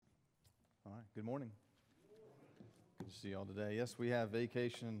Good morning. Good to see you all today. Yes, we have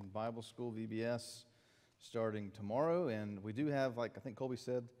Vacation Bible School, VBS, starting tomorrow, and we do have, like I think Colby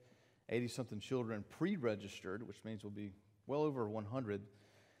said, 80-something children pre-registered, which means we'll be well over 100.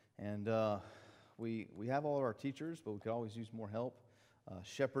 And we have all of our teachers, but we could always use more help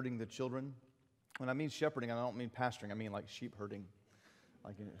shepherding the children. When I mean shepherding, I don't mean pastoring. I mean like sheep herding,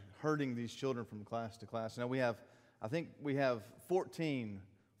 like herding these children from class to class. Now I think we have 14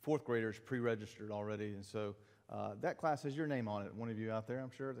 fourth graders pre-registered already, and so that class has your name on it. One of you out there,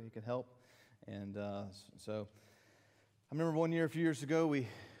 I'm sure, that you can help. And so I remember one year, a few years ago,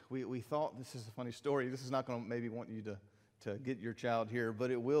 we thought, this is a funny story, this is not going to maybe want you to get your child here,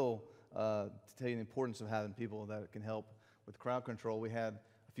 but it will to tell you the importance of having people that can help with crowd control. We had,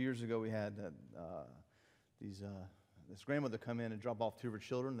 a few years ago, we had this grandmother come in and drop off two of her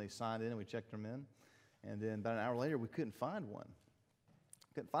children. They signed in and we checked them in. And then about an hour later, we couldn't find one.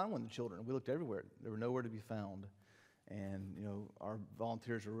 Couldn't find one of the children. We looked everywhere. They were nowhere to be found. And, our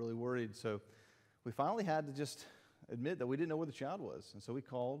volunteers were really worried. So we finally had to just admit that we didn't know where the child was. And so we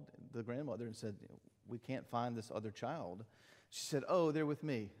called the grandmother and said, we can't find this other child. She said, oh, they're with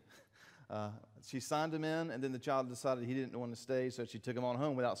me. She signed him in, and then the child decided he didn't want to stay, so she took him on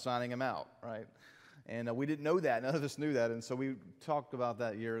home without signing him out, right? And we didn't know that. None of us knew that. And so we talked about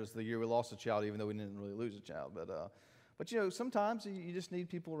that year as the year we lost a child, even though we didn't really lose a child. But sometimes you just need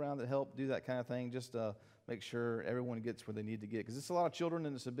people around that help do that kind of thing, just make sure everyone gets where they need to get. Because it's a lot of children,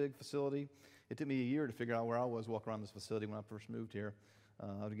 and it's a big facility. It took me a year to figure out where I was walking around this facility when I first moved here.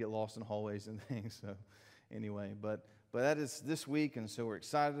 I would get lost in hallways and things. So anyway, but that is this week, and so we're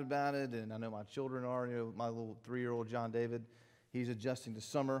excited about it. And I know my children are. My little 3-year-old John David, he's adjusting to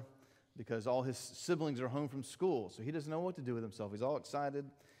summer because all his siblings are home from school. So he doesn't know what to do with himself. He's all excited.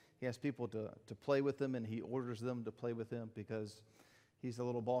 He has people to play with him, and he orders them to play with him because he's a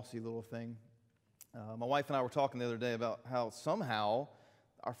little bossy little thing. My wife and I were talking the other day about how somehow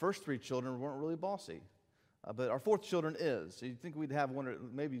our first 3 children weren't really bossy, but our 4th children is. So you'd think we'd have one or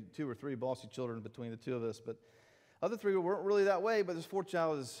maybe 2 or 3 bossy children between the 2 of us, but other 3 weren't really that way. But this 4th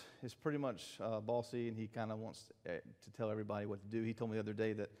child is pretty much bossy, and he kind of wants to tell everybody what to do. He told me the other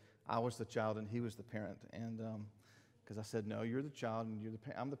day that I was the child and he was the parent, and because I said, no, you're the child and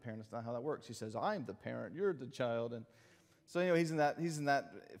I'm the parent. That's not how that works. He says, I'm the parent, you're the child. And so he's in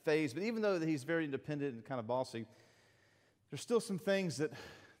that phase. But even though he's very independent and kind of bossy, there's still some things that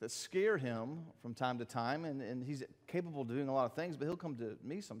scare him from time to time. And he's capable of doing a lot of things, but he'll come to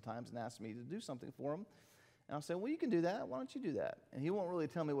me sometimes and ask me to do something for him. And I'll say, well, you can do that. Why don't you do that? And he won't really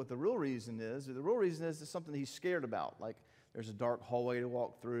tell me what the real reason is. The real reason is something he's scared about, like there's a dark hallway to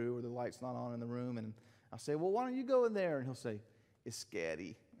walk through or the light's not on in the room. And I'll say, well, why don't you go in there? And he'll say, it's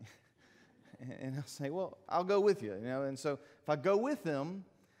scary. And I'll say, well, I'll go with you. And so if I go with him,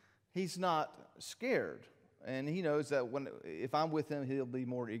 he's not scared. And he knows that if I'm with him, he'll be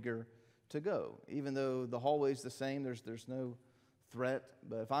more eager to go. Even though the hallway's the same, there's no threat.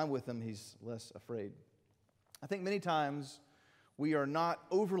 But if I'm with him, he's less afraid. I think many times we are not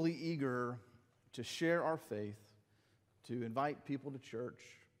overly eager to share our faith, to invite people to church,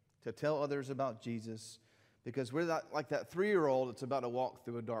 to tell others about Jesus, because we're not like that 3-year-old that's about to walk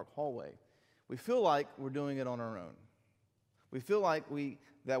through a dark hallway. We feel like we're doing it on our own. We feel like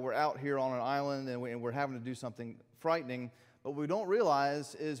that we're out here on an island and we're having to do something frightening, but what we don't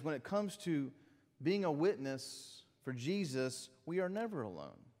realize is when it comes to being a witness for Jesus, we are never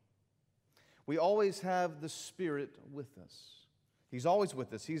alone. We always have the Spirit with us. He's always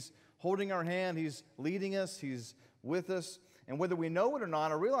with us. He's holding our hand. He's leading us. He's with us. And whether we know it or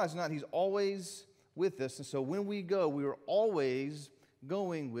not, or realize it or not, He's always with us. And so when we go, we are always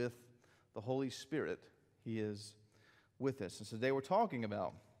going with the Holy Spirit. He is with us. And so today we're talking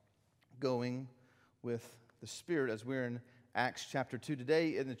about going with the Spirit as we're in Acts chapter 2.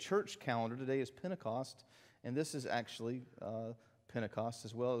 Today in the church calendar, today is Pentecost. And this is actually Pentecost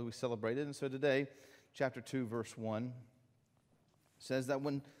as well, as we celebrated. And so today, chapter 2, verse 1, says that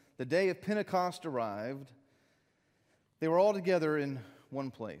when the day of Pentecost arrived, they were all together in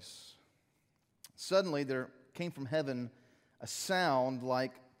one place. Suddenly there came from heaven a sound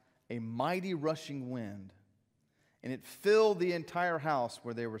like a mighty rushing wind, and it filled the entire house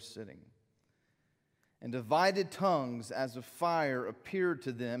where they were sitting. And divided tongues as of fire appeared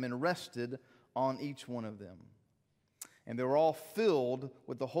to them and rested on each one of them. And they were all filled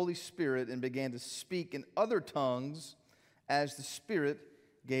with the Holy Spirit and began to speak in other tongues as the Spirit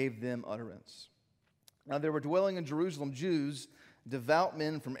gave them utterance. Now there were dwelling in Jerusalem Jews, devout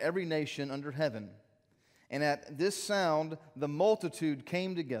men from every nation under heaven. And at this sound the multitude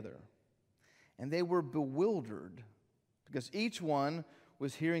came together, and they were bewildered, because each one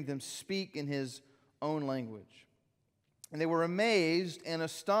was hearing them speak in his own language. And they were amazed and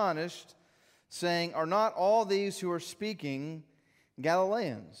astonished, saying, "Are not all these who are speaking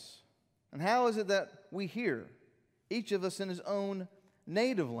Galileans? And how is it that we hear, each of us in his own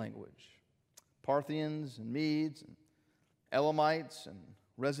native language? Parthians and Medes and Elamites and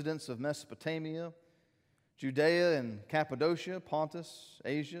residents of Mesopotamia, Judea and Cappadocia, Pontus,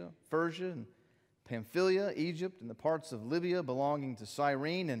 Asia, Persia and Pamphylia, Egypt, and the parts of Libya belonging to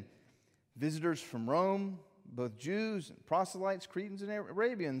Cyrene, and visitors from Rome, both Jews and proselytes, Cretans and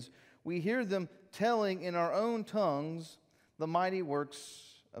Arabians, we hear them telling in our own tongues the mighty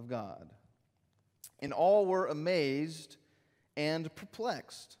works of God." And all were amazed and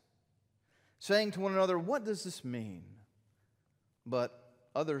perplexed, saying to one another, "What does this mean?" But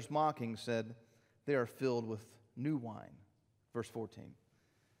others mocking said, "They are filled with new wine." Verse 14.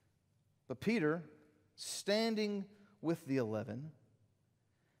 But Peter, standing with the 11,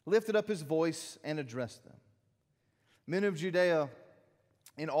 lifted up his voice and addressed them. "Men of Judea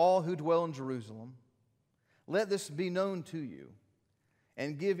and all who dwell in Jerusalem, let this be known to you,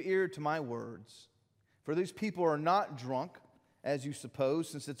 and give ear to my words. For these people are not drunk, as you suppose,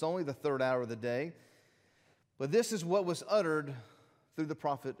 since it's only the third hour of the day. But this is what was uttered through the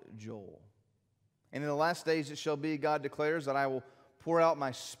prophet Joel. And in the last days it shall be, God declares, that I will pour out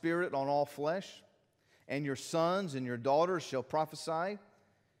my Spirit on all flesh, and your sons and your daughters shall prophesy,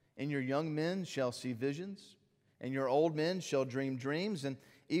 and your young men shall see visions, and your old men shall dream dreams, and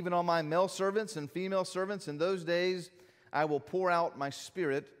even on my male servants and female servants in those days I will pour out my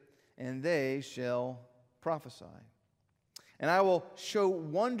Spirit, and they shall prophesy. And I will show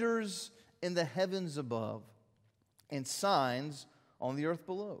wonders in the heavens above, and signs on the earth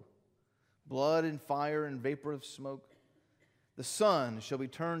below, blood and fire and vapor of smoke. The sun shall be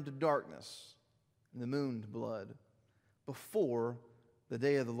turned to darkness, and the moon to blood, before the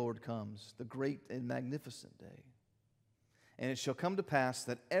day of the Lord comes, the great and magnificent day. And it shall come to pass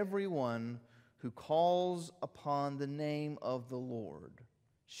that everyone who calls upon the name of the Lord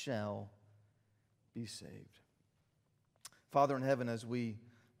shall be saved." Father in heaven, as we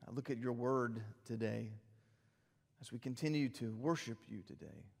look at your word today, as we continue to worship you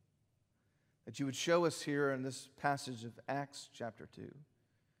today, that you would show us here in this passage of Acts chapter 2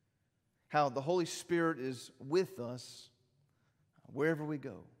 how the Holy Spirit is with us wherever we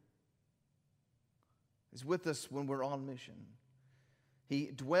go. He's with us when we're on mission. He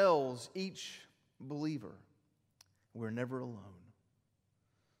dwells each believer. We're never alone.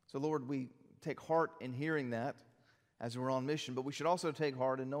 So, Lord, we take heart in hearing that as we're on mission, but we should also take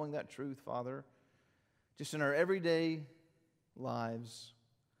heart in knowing that truth, Father, just in our everyday lives,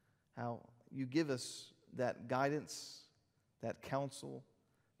 how you give us that guidance, that counsel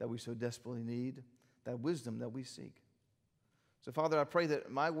that we so desperately need, that wisdom that we seek. So, Father, I pray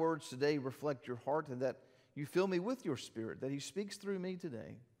that my words today reflect your heart and that you fill me with your Spirit, that he speaks through me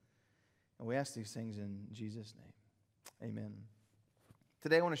today. And we ask these things in Jesus' name. Amen.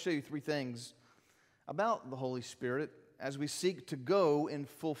 Today I want to show you three things about the Holy Spirit as we seek to go and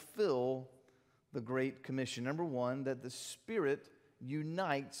fulfill the Great Commission. Number one, that the Spirit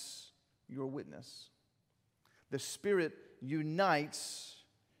unites your witness. The Spirit unites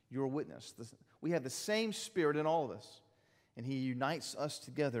your witness. We have the same Spirit in all of us, and he unites us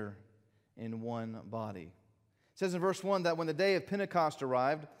together in one body. It says in verse 1 that when the day of Pentecost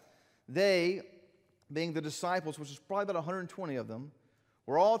arrived, they, being the disciples, which is probably about 120 of them,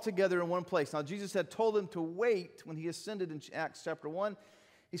 were all together in one place. Now, Jesus had told them to wait when he ascended in Acts chapter 1.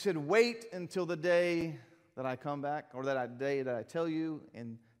 He said, "Wait until the day that I come back, or that day that I tell you,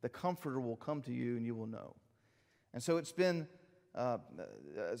 and the Comforter will come to you, and you will know." And so it's been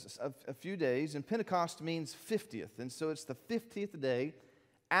a few days, and Pentecost means 50th. And so it's the 50th day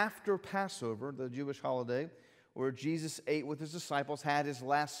after Passover, the Jewish holiday, where Jesus ate with his disciples, had his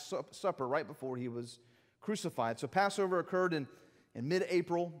last supper right before he was crucified. So Passover occurred in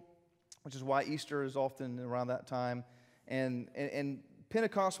mid-April, which is why Easter is often around that time. And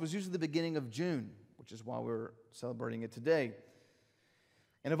Pentecost was usually the beginning of June, which is why we're celebrating it today.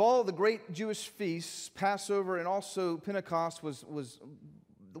 And of all the great Jewish feasts, Passover and also Pentecost was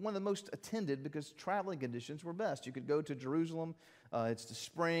one of the most attended because traveling conditions were best. You could go to Jerusalem. It's the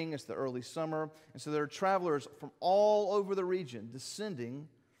spring, it's the early summer. And so there are travelers from all over the region descending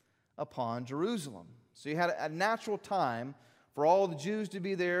upon Jerusalem. So you had a natural time for all the Jews to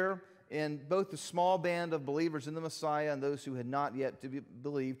be there, and both the small band of believers in the Messiah and those who had not yet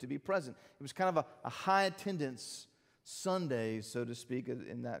believed to be present. It was kind of a high attendance Sunday, so to speak,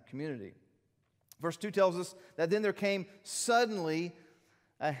 in that community. Verse 2 tells us that then there came suddenly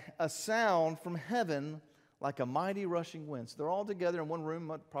a sound from heaven like a mighty rushing wind. So they're all together in one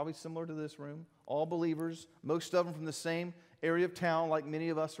room, probably similar to this room, all believers, most of them from the same area of town, like many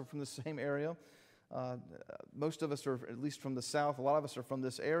of us are from the same area. Most of us are at least from the south. A lot of us are from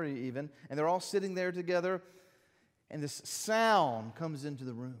this area even. And they're all sitting there together, and this sound comes into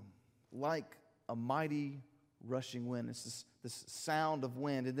the room like a mighty rushing wind. It's this sound of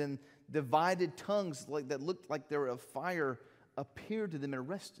wind. And then divided tongues that looked like they were of fire appeared to them and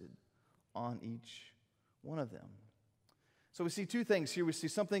rested on each one of them. So we see two things here. We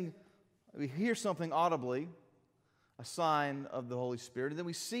hear something audibly, a sign of the Holy Spirit, and then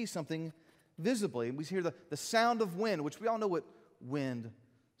we see something visibly. We hear the sound of wind, which we all know what wind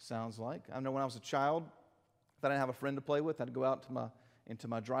sounds like. I know when I was a child, if I didn't have a friend to play with, I'd go out into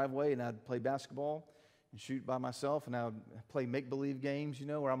my driveway and I'd play basketball and shoot by myself, and I would play make-believe games,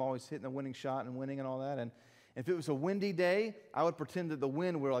 where I'm always hitting a winning shot and winning and all that. And if it was a windy day, I would pretend that the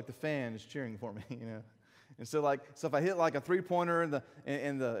wind were like the fans cheering for me, And so if I hit like a three-pointer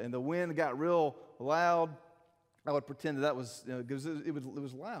and the wind got real loud, I would pretend that was, because it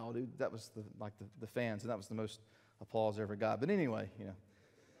was loud. That was the fans, and that was the most applause I ever got. But anyway,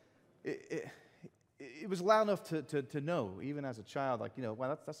 it was loud enough to know, even as a child,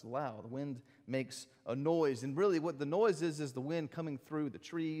 wow, that's loud. The wind makes a noise. And really what the noise is the wind coming through the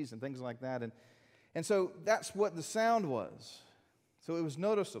trees and things like that. And so that's what the sound was. So it was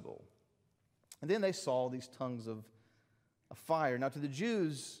noticeable. And then they saw these tongues of fire. Now to the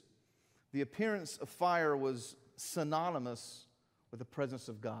Jews, the appearance of fire was synonymous with the presence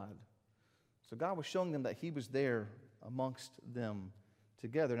of God. So God was showing them that He was there amongst them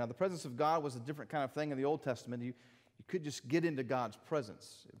together. Now, the presence of God was a different kind of thing in the Old Testament. You couldn't just get into God's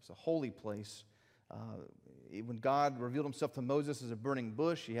presence. It was a holy place. When God revealed Himself to Moses as a burning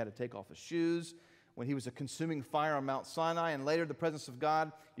bush, he had to take off his shoes. When He was a consuming fire on Mount Sinai, and later the presence of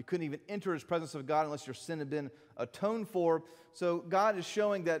God, you couldn't even enter His presence of God unless your sin had been atoned for. So God is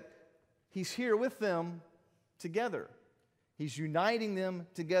showing that He's here with them together. He's uniting them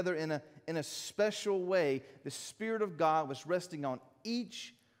together in a special way. The Spirit of God was resting on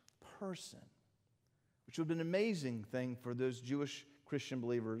each person, which would have been an amazing thing for those Jewish Christian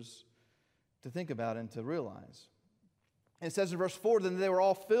believers to think about and to realize. And it says in verse 4, then they were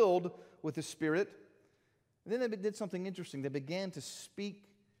all filled with the Spirit. And then they did something interesting. They began to speak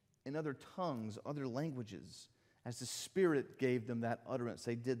in other tongues, other languages, as the Spirit gave them that utterance.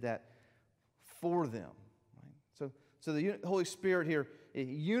 They did that for them. Right? So the Holy Spirit here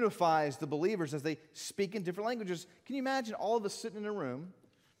unifies the believers as they speak in different languages. Can you imagine all of us sitting in a room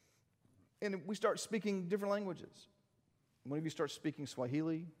and we start speaking different languages? One of you starts speaking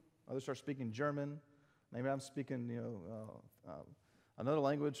Swahili, others start speaking German. Maybe I'm speaking, another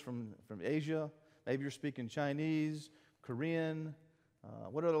language from Asia. Maybe you're speaking Chinese, Korean.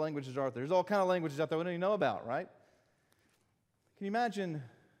 What other languages are there? There's all kinds of languages out there we don't even know about, right? Can you imagine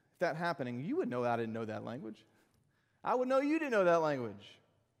if that happening? You would know I didn't know that language. I would know you didn't know that language.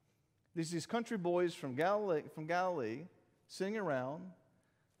 These country boys from Galilee sitting around,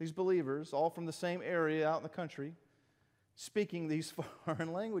 these believers, all from the same area out in the country, speaking these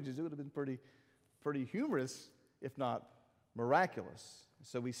foreign languages. It would have been pretty humorous, if not miraculous.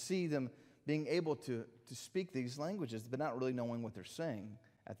 So we see them being able to speak these languages, but not really knowing what they're saying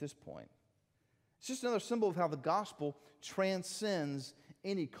at this point. It's just another symbol of how the gospel transcends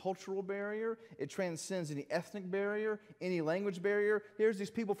any cultural barrier. It transcends any ethnic barrier, any language barrier. Here's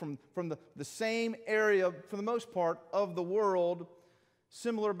these people from the same area, for the most part, of the world,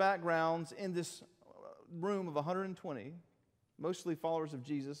 similar backgrounds in this room of 120, mostly followers of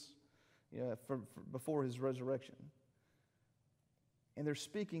Jesus, before His resurrection. And they're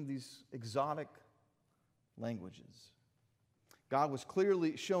speaking these exotic languages. God was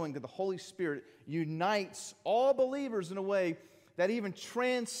clearly showing that the Holy Spirit unites all believers in a way that even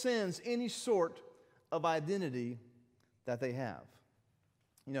transcends any sort of identity that they have.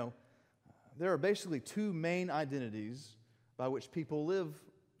 There are basically two main identities by which people live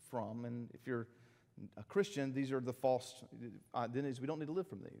from, and if you're a Christian, these are the false identities. We don't need to live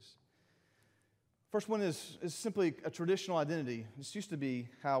from these. First one is simply a traditional identity. This used to be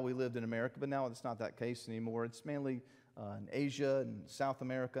how we lived in America, but now it's not that case anymore. It's mainly in Asia and South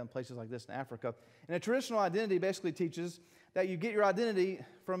America and places like this in Africa. And a traditional identity basically teaches that you get your identity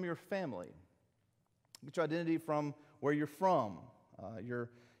from your family. You get your identity from where you're from, your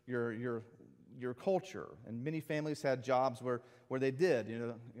culture. And many families had jobs where they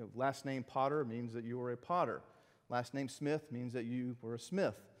did. Last name Potter means that you were a potter. Last name Smith means that you were a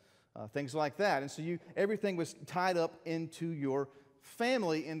smith. Things like that. And so everything was tied up into your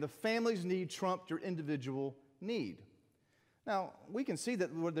family, and the family's need trumped your individual need. Now, we can see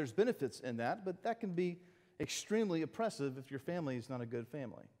that there's benefits in that, but it extremely oppressive if your family is not a good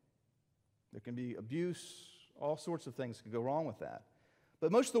family. There can be abuse, all sorts of things can go wrong with that.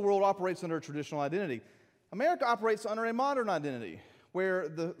 But most of the world operates under a traditional identity. America operates under a modern identity where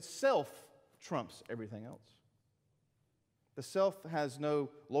the self trumps everything else. The self has no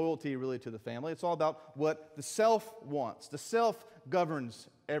loyalty really to the family. It's all about what the self wants. The self governs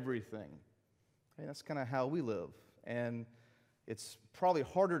everything. Okay, that's kind of how we live. And it's probably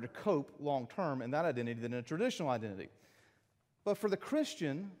harder to cope long term in that identity than in a traditional identity. But for the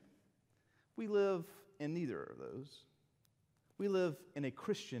Christian, we live in neither of those. We live in a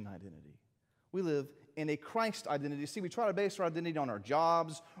Christian identity. We live in a Christ identity. See, we try to base our identity on our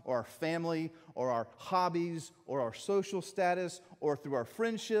jobs or our family or our hobbies or our social status or through our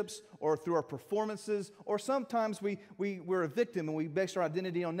friendships or through our performances, or sometimes we're a victim and we base our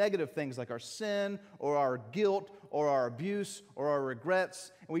identity on negative things like our sin or our guilt or our abuse or our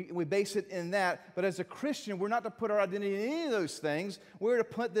regrets. And we base it in that. But as a Christian, we're not to put our identity in any of those things. We're to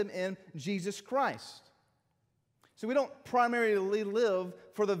put them in Jesus Christ. So we don't primarily live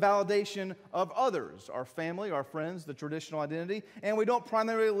for the validation of others, our family, our friends, the traditional identity, and we don't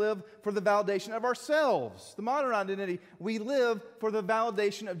primarily live for the validation of ourselves, the modern identity. We live for the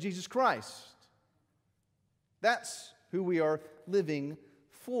validation of Jesus Christ. That's who we are living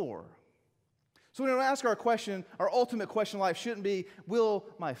for. So when we ask our question, our ultimate question in life shouldn't be, will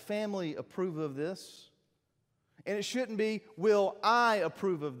my family approve of this? And it shouldn't be, will I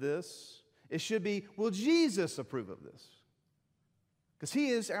approve of this? It should be, will Jesus approve of this? Because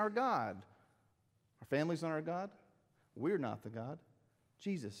He is our God. Our family's not our God. We're not the God.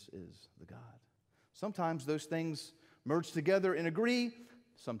 Jesus is the God. Sometimes those things merge together and agree.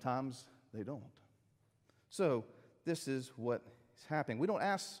 Sometimes they don't. So this is what is happening. We don't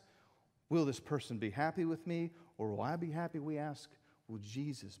ask, will this person be happy with me? Or will I be happy? We ask, will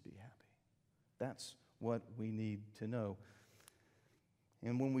Jesus be happy? That's what we need to know.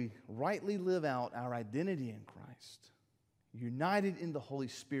 And when we rightly live out our identity in Christ, united in the Holy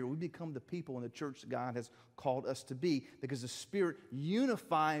Spirit, we become the people in the church that God has called us to be, because the Spirit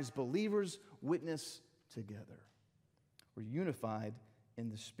unifies believers' witness together. We're unified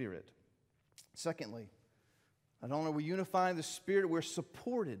in the Spirit. Secondly, not only are we unified in the Spirit, we're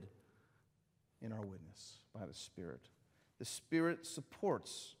supported in our witness by the Spirit. The Spirit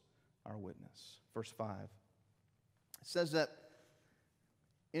supports our witness. Verse 5. It says that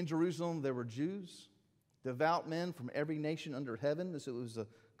in Jerusalem, there were Jews, devout men from every nation under heaven. It was a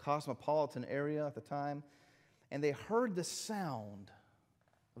cosmopolitan area at the time. And they heard the sound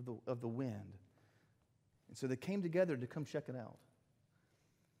of the wind. And so they came together to come check it out.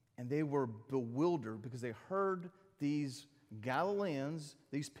 And they were bewildered because they heard these Galileans,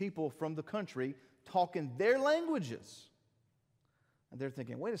 these people from the country, talking their languages. And they're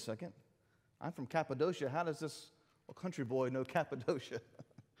thinking, wait a second, I'm from Cappadocia. How does this country boy know Cappadocia?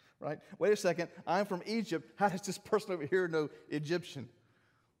 Right? Wait a second, I'm from Egypt. How does this person over here know Egyptian?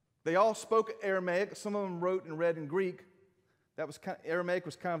 They all spoke Aramaic. Some of them wrote and read in Greek. Aramaic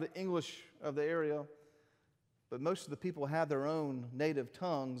was kind of the English of the area. But most of the people had their own native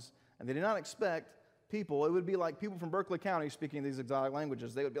tongues, and they did not expect people. It would be like people from Berkeley County speaking these exotic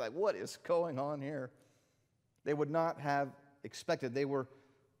languages. They would be like, what is going on here? They would not have expected. They were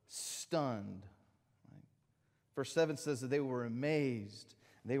stunned. Right? Verse 7 says that they were amazed.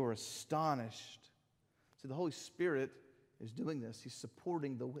 They were astonished. So the Holy Spirit is doing this. He's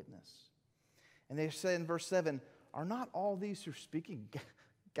supporting the witness. And they say in verse 7, are not all these who are speaking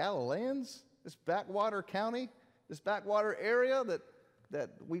Galileans? This backwater county, this backwater area that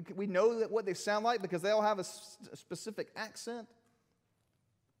we know that what they sound like because they all have a specific accent?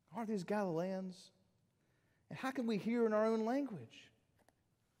 Aren't these Galileans? And how can we hear in our own language?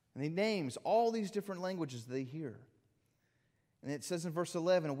 And he names all these different languages they hear. And it says in verse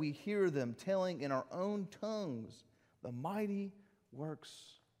 11, we hear them telling in our own tongues the mighty works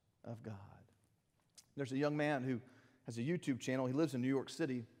of God. There's a young man who has a YouTube channel. He lives in New York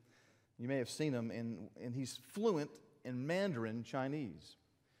City. You may have seen him, and he's fluent in Mandarin Chinese.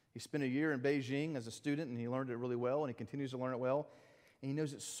 He spent a year in Beijing as a student, and he learned it really well, and he continues to learn it well. And he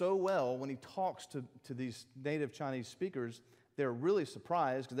knows it so well when he talks to these native Chinese speakers, they're really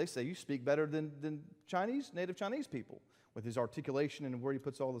surprised because they say, you speak better than native Chinese people, with his articulation and where he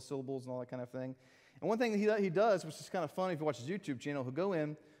puts all the syllables and all that kind of thing. And one thing that he does, which is kind of funny if you watch his YouTube channel, he'll go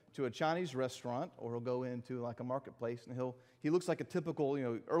in to a Chinese restaurant or he'll go into like a marketplace, and he looks like a typical,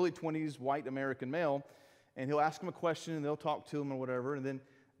 early 20s white American male, and he'll ask them a question and they'll talk to him or whatever, and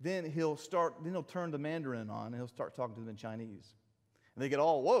then he'll turn the Mandarin on and he'll start talking to them in Chinese. And they get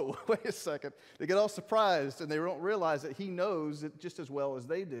all, whoa, wait a second. They get all surprised and they don't realize that he knows it just as well as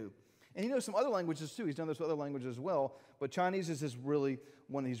they do. And he knows some other languages too. He's done those other languages as well. But Chinese is his really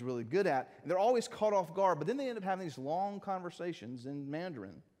one he's really good at. And they're always caught off guard. But then they end up having these long conversations in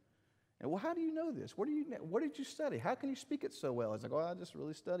Mandarin. And well, how do you know this? What did you study? How can you speak it so well? It's like, oh, I just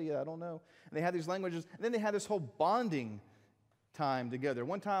really study it. I don't know. And they had these languages. And then they had this whole bonding time together.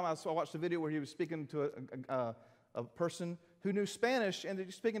 One time I watched a video where he was speaking to a person who knew Spanish, and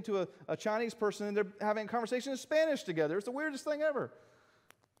they're speaking to a Chinese person, and they're having a conversation in Spanish together. It's the weirdest thing ever.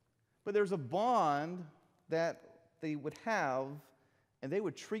 But there's a bond that they would have, and they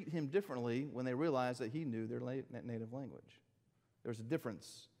would treat him differently when they realized that he knew their native language. There's a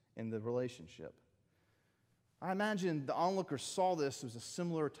difference in the relationship. I imagine the onlookers saw this as a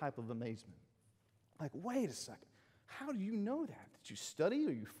similar type of amazement. Like, wait a second. How do you know that? Did you study?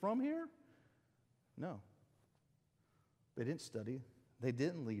 Are you from here? No. They didn't study. They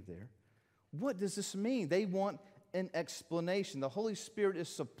didn't leave there. What does this mean? They want an explanation. The Holy Spirit is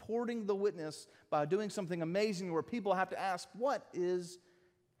supporting the witness by doing something amazing where people have to ask, what is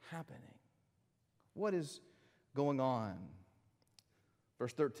happening? What is going on?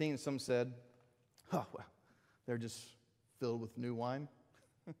 Verse 13, some said, oh, well, they're just filled with new wine.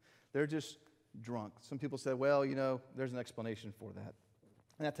 They're just drunk. Some people said, well, there's an explanation for that.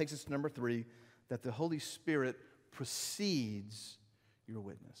 And that takes us to number 3, that the Holy Spirit precedes your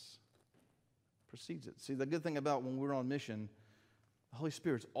witness. Precedes it. See, the good thing about when we're on mission, the Holy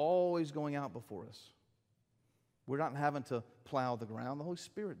Spirit's always going out before us. We're not having to plow the ground. The Holy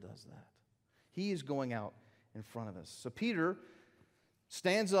Spirit does that. He is going out in front of us. So Peter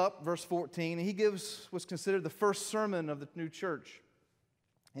stands up, verse 14, and he gives what's considered the first sermon of the new church.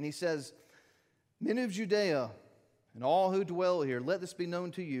 And he says, men of Judea and all who dwell here, let this be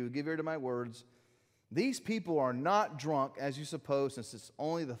known to you. Give ear to my words. These people are not drunk, as you suppose, since it's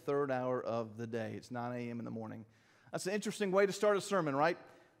only the 3rd hour of the day. It's 9 a.m. in the morning. That's an interesting way to start a sermon, right?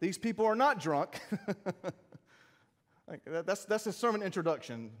 These people are not drunk. That's a sermon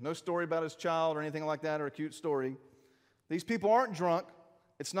introduction. No story about his child or anything like that, or a cute story. These people aren't drunk.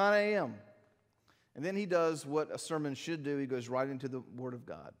 It's 9 a.m. And then he does what a sermon should do. He goes right into the Word of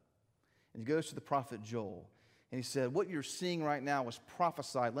God. And he goes to the prophet Joel. And he said, what you're seeing right now was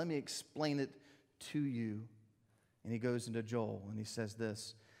prophesied. Let me explain it to you. And he goes into Joel and he says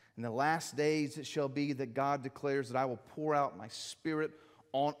this, in the last days it shall be that God declares that I will pour out my Spirit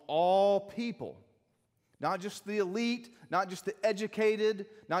on all people. Not just the elite, not just the educated,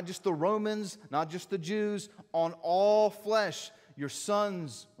 not just the Romans, not just the Jews, on all flesh. Your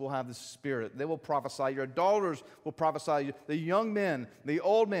sons will have the Spirit. They will prophesy. Your daughters will prophesy. The young men, the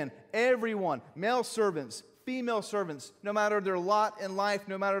old men, everyone, male servants, female servants, no matter their lot in life,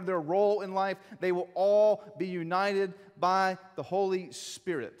 no matter their role in life, they will all be united by the Holy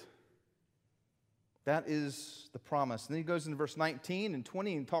Spirit. That is the promise. And then he goes into verse 19 and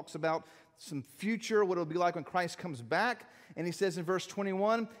 20 and talks about some future, what it will be like when Christ comes back. And he says in verse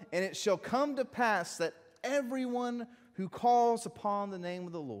 21, and it shall come to pass that everyone who calls upon the name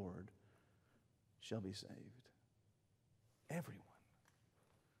of the Lord shall be saved. Everyone.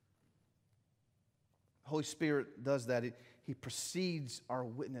 Holy Spirit does that. He precedes our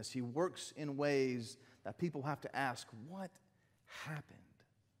witness. He works in ways that people have to ask, what happened?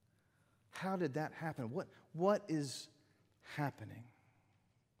 How did that happen? What is happening?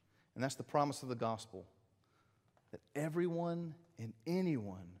 And that's the promise of the gospel, that everyone and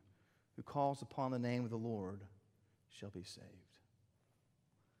anyone who calls upon the name of the Lord shall be saved.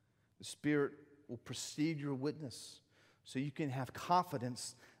 The Spirit will precede your witness so you can have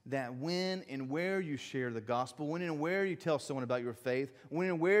confidence that when and where you share the gospel, when and where you tell someone about your faith, when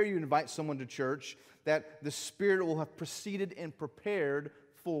and where you invite someone to church, that the Spirit will have preceded and prepared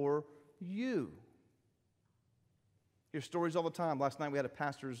for you. Hear stories all the time. Last night we had a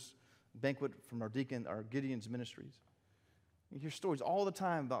pastor's banquet from our Gideon's Ministries. You hear stories all the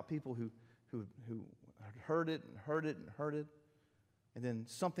time about people who had heard it and heard it and heard it, and then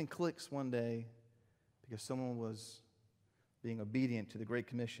something clicks one day because someone was being obedient to the Great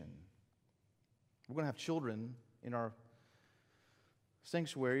Commission. We're going to have children in our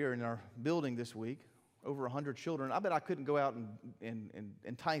sanctuary or in our building this week, over 100 children. I bet I couldn't go out and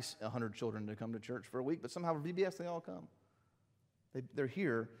entice 100 children to come to church for a week, but somehow for VBS they all come. They're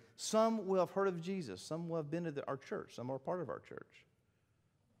here. Some will have heard of Jesus. Some will have been to our church. Some are part of our church.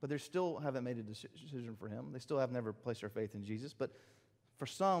 But they still haven't made a decision for Him. They still have never placed their faith in Jesus. But for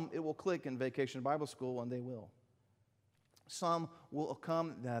some, it will click in Vacation Bible School, and they will. Some will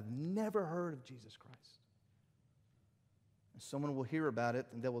come that have never heard of Jesus Christ. And someone will hear about it,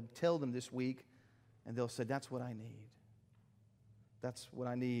 and they will tell them this week, and they'll say, that's what I need. That's what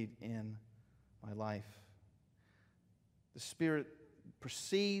I need in my life. The Spirit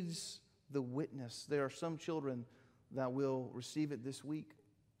precedes the witness. There are some children that will receive it this week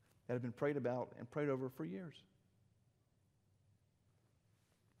that have been prayed about and prayed over for years.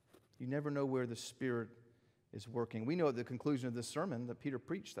 You never know where the Spirit is working. We know at the conclusion of this sermon that Peter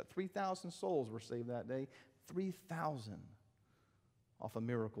preached that 3,000 souls were saved that day. 3,000 off a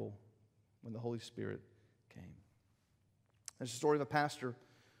miracle when the Holy Spirit came. There's a story of a pastor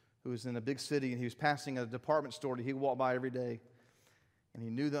who was in a big city, and he was passing a department store that he walked by every day. And he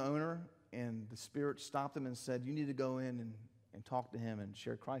knew the owner, and the Spirit stopped him and said, you need to go in and talk to him and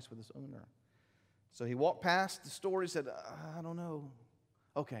share Christ with this owner. So he walked past the store. He said, I don't know.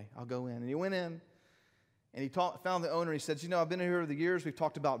 Okay, I'll go in. And he went in, and he found the owner. He said, I've been here over the years. We've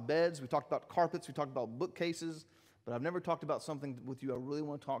talked about beds. We've talked about carpets. We've talked about bookcases. But I've never talked about something with you I really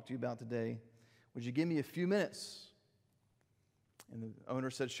want to talk to you about today. Would you give me a few minutes? And the owner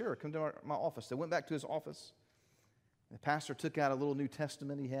said, sure, come to my office. They went back to his office. The pastor took out a little New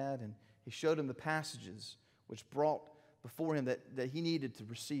Testament he had, and he showed him the passages which brought before him that he needed to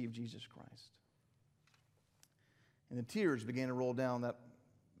receive Jesus Christ. And the tears began to roll down that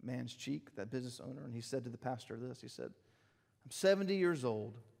man's cheek, that business owner, and he said to the pastor this. He said, I'm 70 years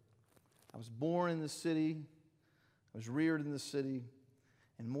old. I was born in this city. I was reared in this city.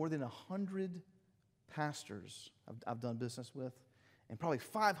 And more than 100 pastors I've done business with, and probably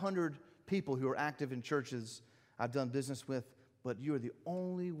 500 people who are active in churches I've done business with, but you are the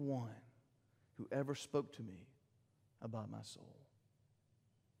only one who ever spoke to me about my soul.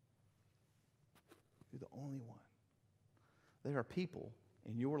 You're the only one. There are people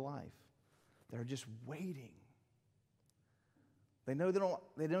in your life that are just waiting. They know they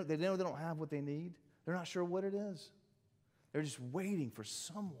don't have what they need. They're not sure what it is. They're just waiting for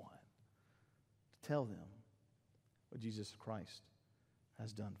someone to tell them what Jesus Christ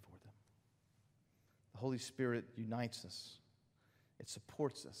has done for them. The Holy Spirit unites us. It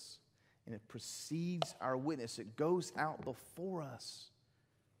supports us. And it precedes our witness. It goes out before us.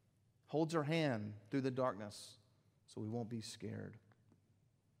 Holds our hand through the darkness so we won't be scared.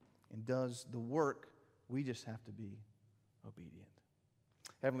 And does the work. We just have to be obedient.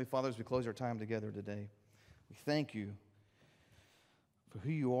 Heavenly Father, as we close our time together today, we thank you for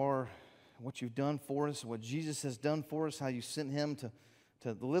who you are, what you've done for us, what Jesus has done for us, how you sent him to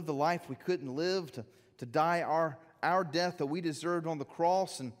live the life we couldn't live, to die our death that we deserved on the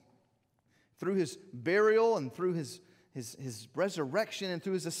cross, and through his burial and through his resurrection and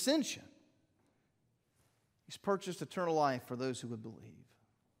through his ascension, he's purchased eternal life for those who would believe.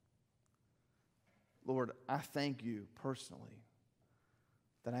 Lord, I thank you personally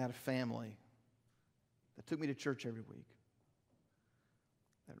that I had a family that took me to church every week,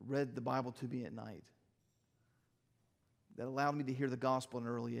 that read the Bible to me at night, that allowed me to hear the gospel at an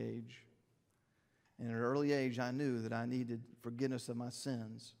early age. And at an early age, I knew that I needed forgiveness of my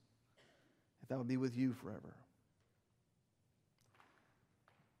sins, if that would be with you forever.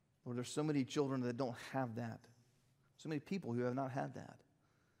 Lord, there's so many children that don't have that. So many people who have not had that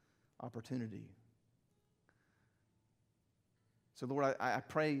opportunity. So, Lord, I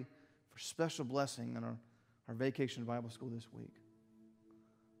pray for special blessing on our Vacation Bible School this week.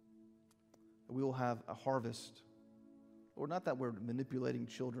 That we will have a harvest. Lord, not that we're manipulating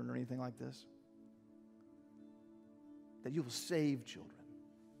children or anything like this. That you will save children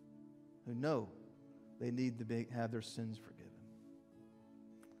who know they need to have their sins forgiven.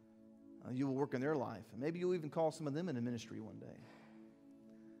 You will work in their life. And maybe you'll even call some of them into ministry one day.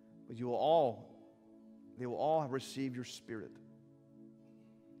 But they will all receive your Spirit.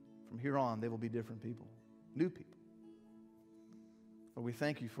 From here on, they will be different people, new people. Lord, we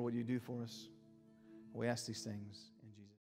thank you for what you do for us. We ask these things